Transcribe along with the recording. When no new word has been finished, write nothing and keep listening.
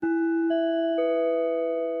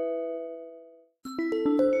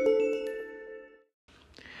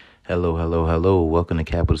Hello, hello, hello. Welcome to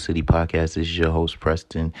Capital City Podcast. This is your host,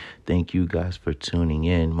 Preston. Thank you guys for tuning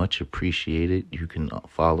in. Much appreciated. You can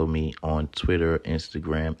follow me on Twitter,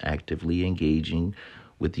 Instagram, actively engaging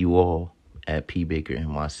with you all at P Baker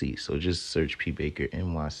NYC. So just search P Baker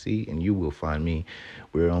NYC and you will find me.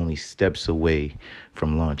 We're only steps away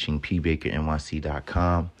from launching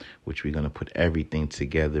pbakernyc.com, which we're going to put everything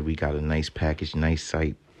together. We got a nice package, nice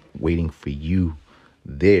site waiting for you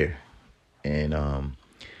there. And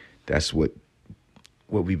that's what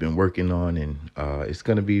we've been working on, and it's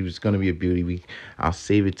gonna be a beauty. I'll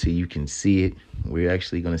save it till you can see it. We're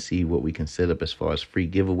actually gonna see what we can set up as far as free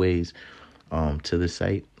giveaways to the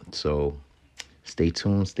site. So stay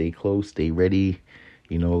tuned, stay close, stay ready.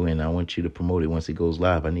 And I want you to promote it once it goes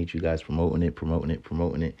live. I need you guys promoting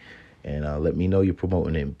it, and let me know you're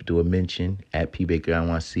promoting it. Do a mention at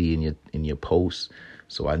PBakerNYC in your posts,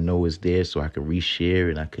 so I know it's there, so I can reshare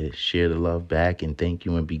and I could share the love back and thank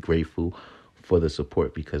you and be grateful for the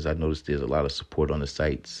support, because I noticed there's a lot of support on the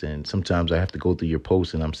sites, and sometimes I have to go through your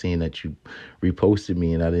posts and I'm seeing that you reposted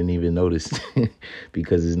me and I didn't even notice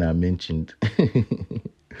because it's not mentioned.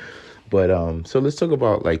 But so let's talk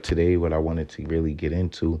about, like, today. What I wanted to really get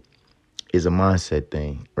into is a mindset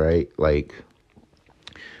thing, right? Like,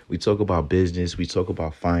 we talk about business, we talk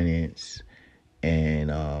about finance,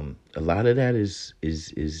 and a lot of that is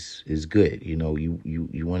good. You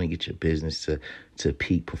want to get your business to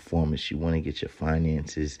peak performance. You want to get your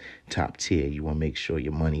finances top tier. You want to make sure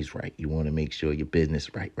your money's right. You want to make sure your business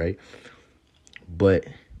right? But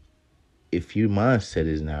if your mindset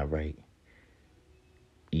is not right,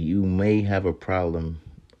 you may have a problem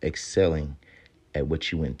excelling at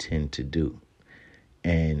what you intend to do.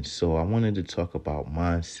 And so I wanted to talk about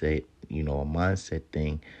mindset, a mindset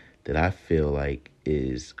thing that I feel like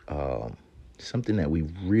is something that we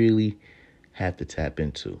really have to tap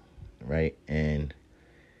into, right? And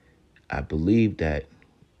I believe that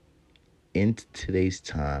in today's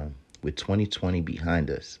time, with 2020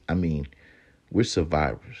 behind us, we're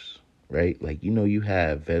survivors, right? Like, you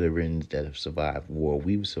have veterans that have survived war.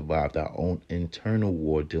 We've survived our own internal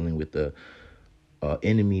war, dealing with the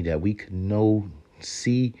enemy that we could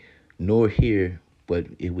see nor hear, but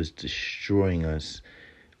it was destroying us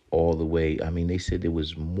all the way. They said there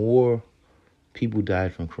was more people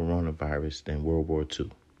died from coronavirus than World War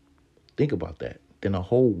II. Think about that. Than a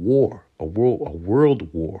whole war, a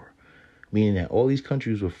world war, meaning that all these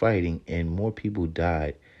countries were fighting and more people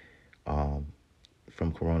died from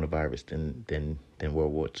coronavirus than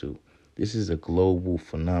World War II. This is a global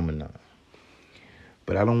phenomenon.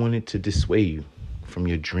 But I don't want it to dissuade you from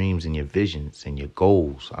your dreams and your visions and your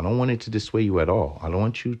goals. I don't want it to dissuade you at all. I don't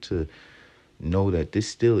want you to know that this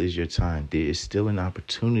still is your time. There is still an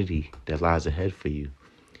opportunity that lies ahead for you.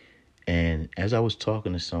 And as I was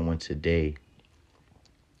talking to someone today,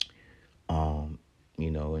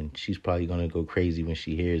 and she's probably going to go crazy when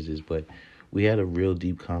she hears this, but we had a real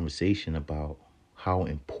deep conversation about how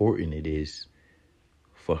important it is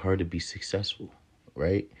for her to be successful,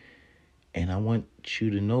 right? And I want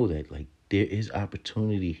you to know that, like, there is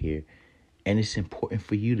opportunity here, and it's important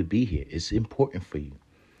for you to be here. It's important for you.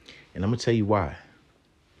 And I'm going to tell you why.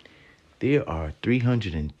 There are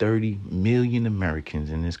 330 million Americans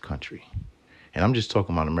in this country. And I'm just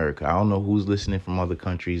talking about America. I don't know who's listening from other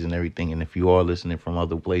countries and everything. And if you are listening from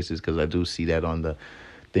other places, because I do see that on the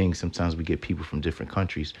thing, sometimes we get people from different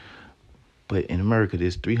countries. But in America,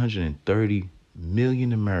 there's 330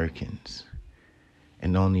 million Americans,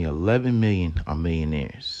 and only 11 million are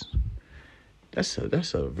millionaires. That's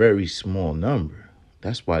a very small number.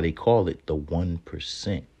 That's why they call it the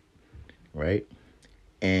 1%, right?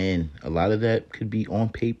 And a lot of that could be on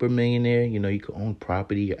paper millionaire. You could own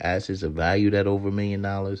property, your assets are valued at over $1 million.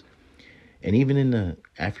 And even in the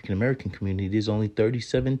African American community, there's only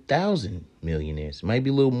 37,000 millionaires. It might be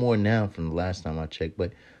a little more now from the last time I checked,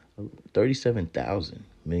 but 37,000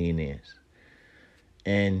 millionaires.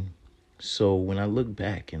 And so when I look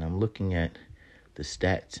back and I'm looking at the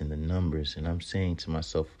stats and the numbers, and I'm saying to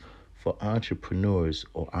myself, for entrepreneurs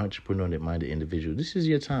or entrepreneur-minded individuals, this is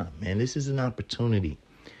your time, man. This is an opportunity.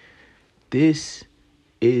 This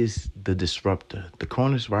is the disruptor. The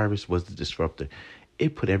coronavirus was the disruptor.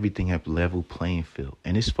 It put everything at level playing field.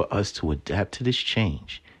 And it's for us to adapt to this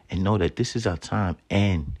change and know that this is our time.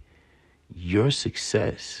 And your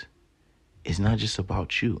success is not just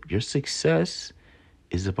about you. Your success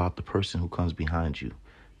is about the person who comes behind you,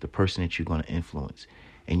 the person that you're going to influence.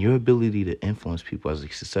 And your ability to influence people as a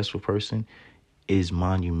successful person is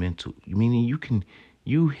monumental. Meaning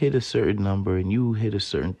you hit a certain number and you hit a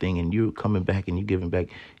certain thing and you're coming back and you're giving back.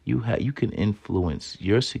 You can influence,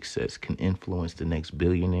 your success can influence the next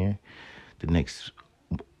billionaire, the next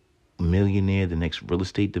millionaire, the next real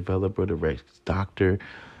estate developer, the next doctor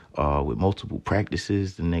with multiple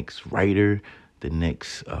practices, the next writer, the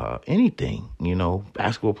next anything,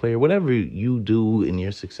 basketball player, whatever you do in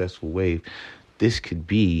your successful way, this could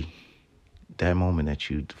be that moment that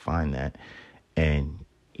you define that. And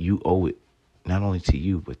you owe it not only to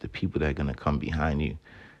you, but the people that are going to come behind you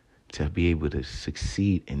to be able to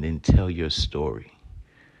succeed and then tell your story.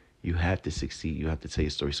 You have to succeed. You have to tell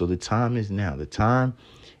your story. So the time is now. The time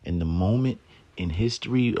and the moment in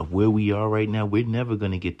history of where we are right now, we're never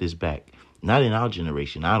going to get this back. Not in our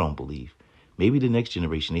generation, I don't believe. Maybe the next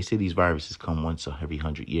generation. They say these viruses come once every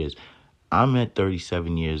 100 years. I'm at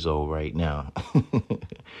 37 years old right now.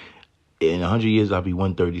 In 100 years, I'll be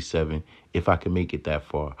 137 if I can make it that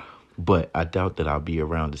far. But I doubt that I'll be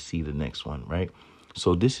around to see the next one, right?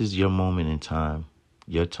 So this is your moment in time,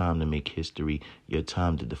 your time to make history, your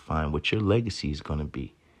time to define what your legacy is going to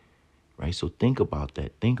be, right? So think about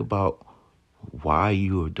that. Think about why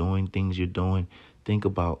you are doing things you're doing. Think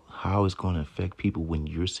about how it's going to affect people when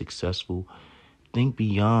you're successful. Think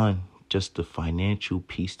beyond just the financial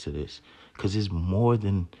piece to this, because it's more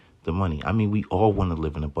than the money. I mean, we all want to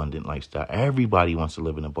live an abundant lifestyle. Everybody wants to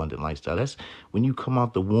live an abundant lifestyle. That's when you come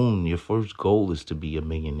out the womb, your first goal is to be a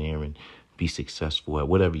millionaire and be successful at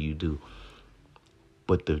whatever you do.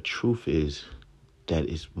 But the truth is that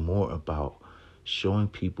it's more about showing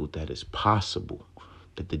people that it's possible,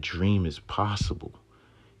 that the dream is possible,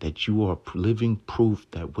 that you are living proof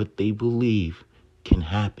that what they believe can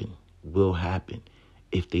happen, will happen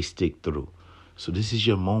if they stick through. So this is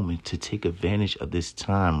your moment to take advantage of this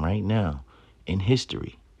time right now in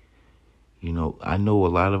history. I know a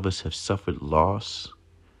lot of us have suffered loss,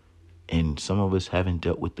 and some of us haven't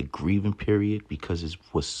dealt with the grieving period because it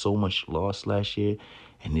was so much loss last year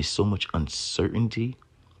and there's so much uncertainty.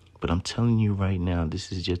 But I'm telling you right now,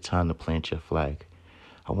 this is your time to plant your flag.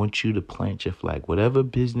 I want you to plant your flag. Whatever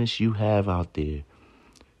business you have out there,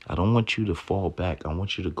 I don't want you to fall back. I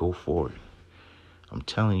want you to go forward. I'm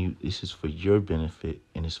telling you, this is for your benefit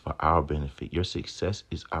and it's for our benefit. Your success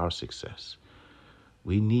is our success.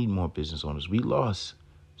 We need more business owners. We lost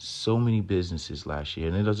so many businesses last year,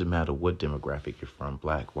 and it doesn't matter what demographic you're from,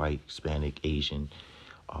 black, white, Hispanic, Asian,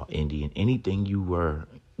 Indian, anything you were,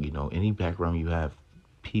 any background you have,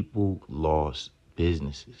 people lost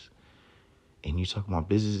businesses. And you're talking about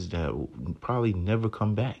businesses that will probably never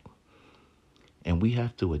come back. And we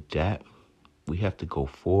have to adapt. We have to go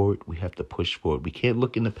forward. We have to push forward. We can't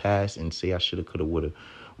look in the past and say I shoulda, coulda, woulda.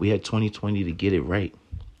 We had 2020 to get it right,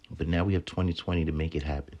 but now we have 2020 to make it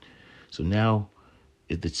happen. So now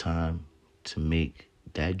is the time to make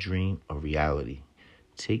that dream a reality.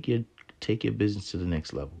 Take your business to the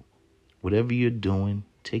next level. Whatever you're doing,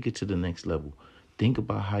 take it to the next level. Think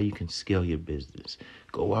about how you can scale your business.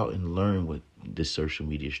 Go out and learn what the social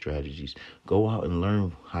media strategies. Go out and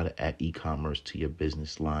learn how to add e-commerce to your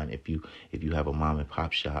business line if you have a mom and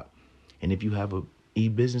pop shop. And if you have a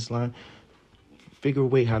e-business line, figure a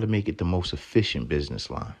way how to make it the most efficient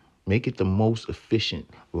business line. Make it the most efficient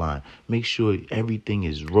line. Make sure everything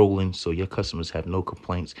is rolling so your customers have no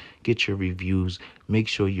complaints. Get your reviews. Make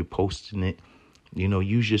sure you're posting it.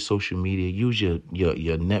 Use your social media. Use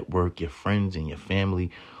your network, your friends and your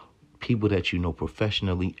family, people that you know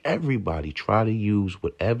professionally. Everybody try to use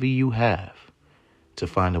whatever you have to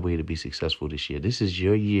find a way to be successful this year. This is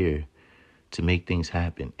your year to make things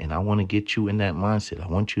happen. And I want to get you in that mindset. I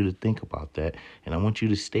want you to think about that. And I want you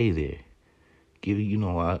to stay there.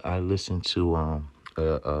 I listened to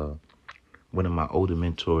one of my older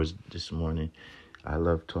mentors this morning. I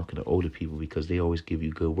love talking to older people because they always give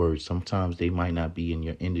you good words. Sometimes they might not be in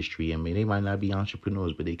your industry. I mean, they might not be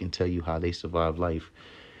entrepreneurs, but they can tell you how they survive life.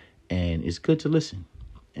 And it's good to listen.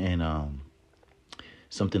 And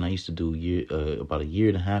something I used to do about a year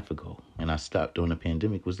and a half ago, and I stopped during the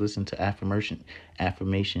pandemic, was listen to affirmation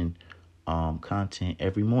content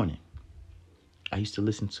every morning. I used to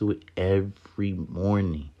listen to it every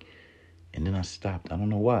morning. And then I stopped. I don't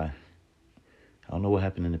know why. I don't know what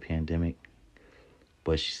happened in the pandemic.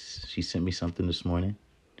 But she sent me something this morning.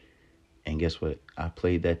 And guess what? I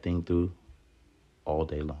played that thing through all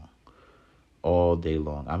day long. All day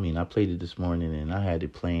long. I mean, I played it this morning and I had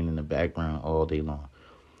it playing in the background all day long.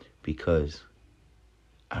 Because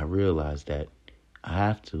I realized that I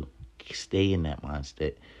have to stay in that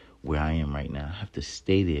mindset where I am right now. I have to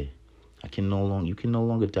stay there. You can no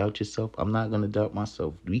longer doubt yourself. I'm not going to doubt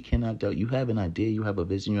myself. We cannot doubt. You have an idea. You have a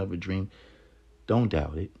vision. You have a dream. Don't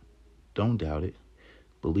doubt it. Don't doubt it.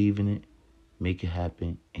 Believe in it. Make it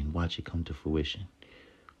happen and watch it come to fruition.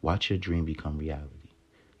 Watch your dream become reality.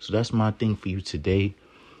 So that's my thing for you today.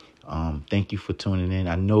 Thank you for tuning in.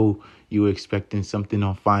 I know you were expecting something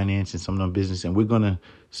on finance and something on business, and we're going to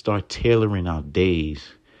start tailoring our days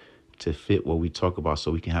to fit what we talk about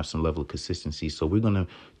so we can have some level of consistency. So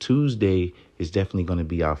Tuesday is definitely going to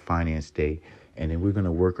be our finance day, and then we're going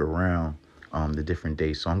to work around the different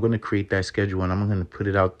days. So I'm going to create that schedule, and I'm going to put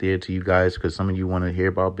it out there to you guys, because some of you want to hear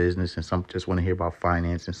about business and some just want to hear about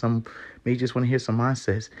finance, and some may just want to hear some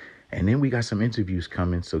mindsets. And then we got some interviews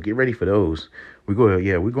coming, so get ready for those. We're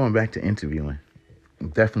going back to interviewing.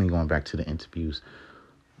 Definitely going back to the interviews.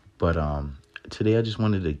 But today I just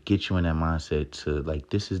wanted to get you in that mindset to, like,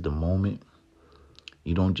 this is the moment.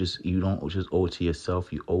 You don't just owe it to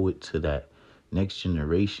yourself. You owe it to that next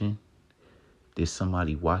generation. There's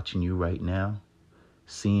somebody watching you right now,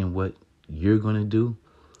 seeing what you're going to do,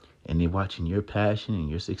 and they're watching your passion and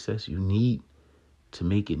your success. You need to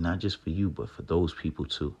make it not just for you, but for those people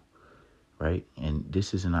too. Right? And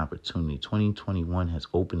this is an opportunity. 2021 has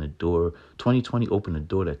opened a door. 2020 opened a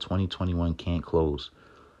door that 2021 can't close.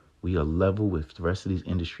 We are level with the rest of these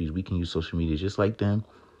industries. We can use social media just like them,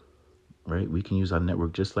 right? We can use our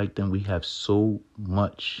network just like them. We have so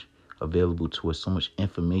much available to us, so much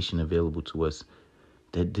information available to us,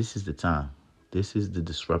 that this is the time. This is the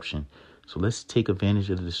disruption. So let's take advantage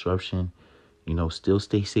of the disruption. Still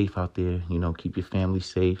stay safe out there. Keep your family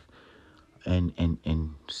safe. And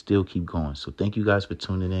still keep going. So thank you guys for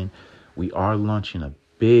tuning in. We are launching a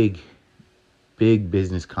big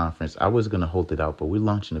business conference. I was going to hold it out, but we're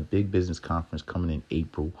launching a big business conference coming in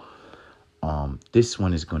April. This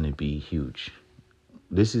one is going to be huge.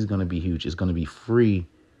 This is going to be huge. It's going to be free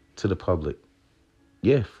to the public.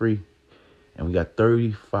 Yeah, free. And we got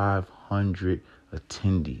 3,500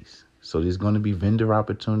 attendees. So there's going to be vendor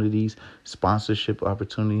opportunities, sponsorship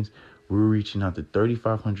opportunities. We're reaching out to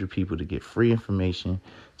 3,500 people to get free information,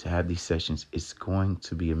 to have these sessions. It's going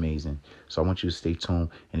to be amazing. So I want you to stay tuned.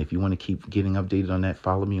 And if you want to keep getting updated on that,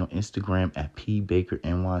 follow me on Instagram at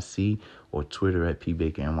PBakerNYC or Twitter at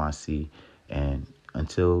PBakerNYC. And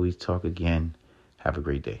until we talk again, have a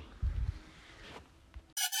great day.